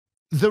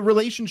the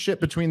relationship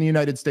between the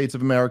United States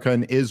of America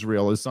and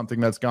Israel is something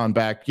that's gone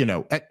back,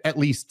 at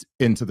least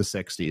into the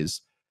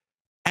 60s.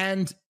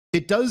 And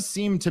it does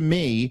seem to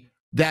me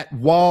that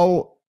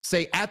while,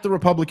 say, at the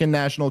Republican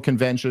National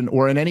Convention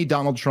or in any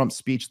Donald Trump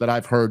speech that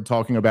I've heard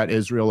talking about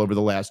Israel over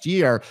the last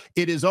year,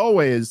 it is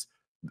always,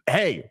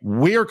 hey,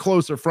 we're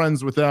closer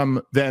friends with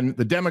them than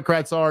the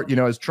Democrats are.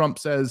 As Trump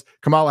says,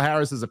 Kamala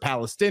Harris is a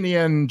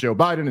Palestinian, Joe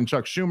Biden and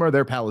Chuck Schumer,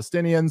 they're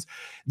Palestinians.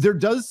 There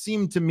does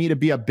seem to me to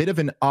be a bit of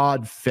an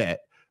odd fit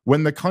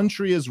when the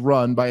country is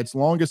run by its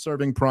longest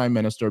serving prime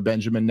minister,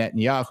 Benjamin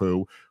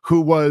Netanyahu,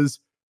 who was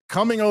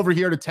coming over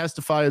here to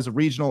testify as a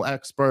regional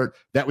expert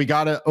that we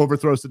got to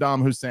overthrow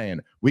Saddam Hussein.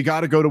 We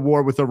got to go to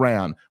war with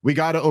Iran. We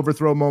got to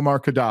overthrow Muammar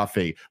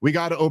Gaddafi. We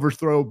got to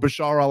overthrow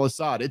Bashar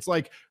al-Assad. It's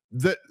like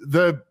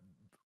the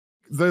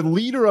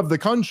leader of the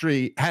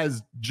country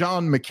has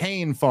John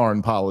McCain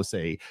foreign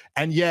policy,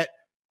 and yet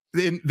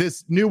in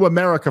this new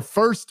America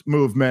First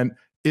movement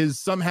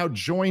is somehow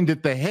joined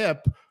at the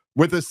hip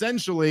with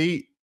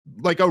essentially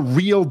like a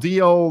real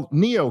deal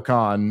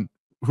neocon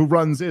who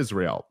runs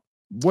Israel.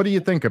 What do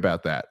you think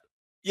about that?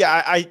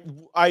 Yeah,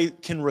 I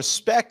can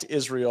respect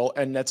Israel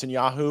and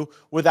Netanyahu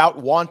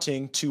without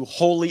wanting to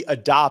wholly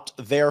adopt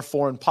their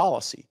foreign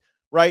policy,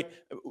 right?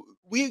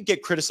 We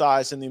get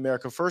criticized in the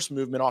America First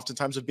movement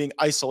oftentimes of being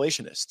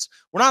isolationists.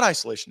 We're not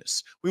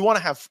isolationists. We want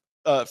to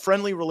have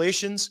friendly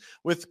relations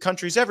with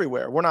countries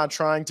everywhere. We're not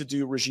trying to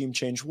do regime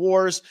change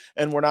wars,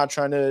 and we're not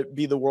trying to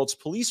be the world's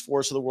police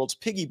force or the world's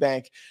piggy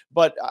bank.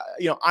 But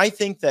I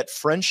think that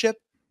friendship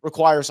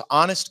requires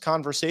honest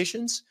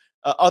conversations.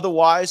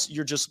 Otherwise,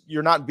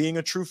 you're not being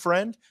a true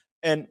friend.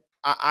 And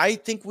I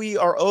think we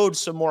are owed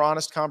some more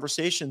honest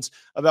conversations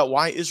about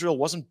why Israel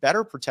wasn't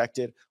better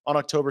protected on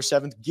October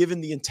 7th,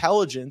 given the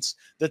intelligence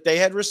that they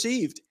had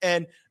received.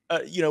 And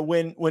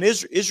when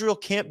Israel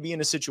can't be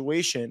in a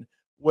situation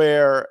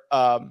where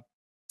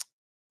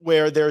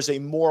there's a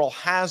moral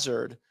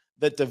hazard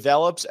that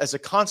develops as a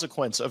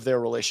consequence of their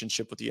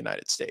relationship with the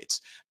United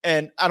States.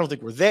 And I don't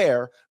think we're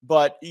there,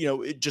 but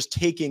just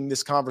taking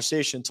this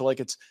conversation to like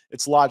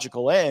its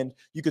logical end,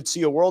 you could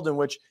see a world in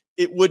which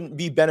it wouldn't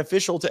be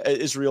beneficial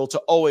to Israel to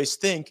always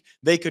think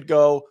they could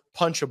go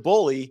punch a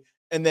bully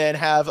and then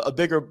have a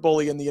bigger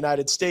bully in the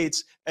United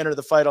States enter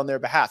the fight on their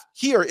behalf.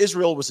 Here,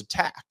 Israel was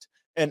attacked,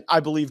 and I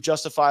believe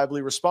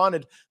justifiably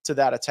responded to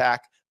that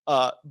attack.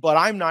 But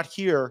I'm not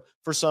here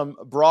for some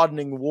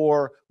broadening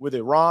war with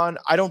Iran.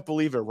 I don't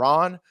believe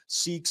Iran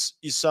seeks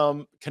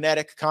some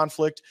kinetic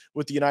conflict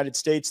with the United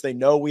States. They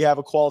know we have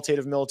a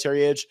qualitative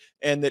military edge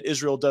and that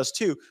Israel does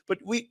too. But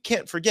we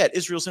can't forget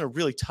Israel's in a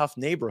really tough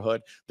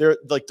neighborhood. They're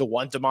like the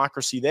one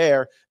democracy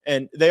there,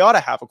 and they ought to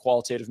have a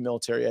qualitative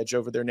military edge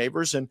over their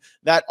neighbors. And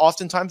that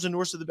oftentimes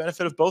inures to the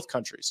benefit of both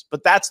countries.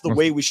 But that's the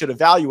way we should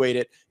evaluate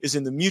it, is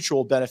in the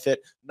mutual benefit,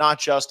 not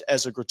just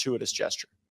as a gratuitous gesture.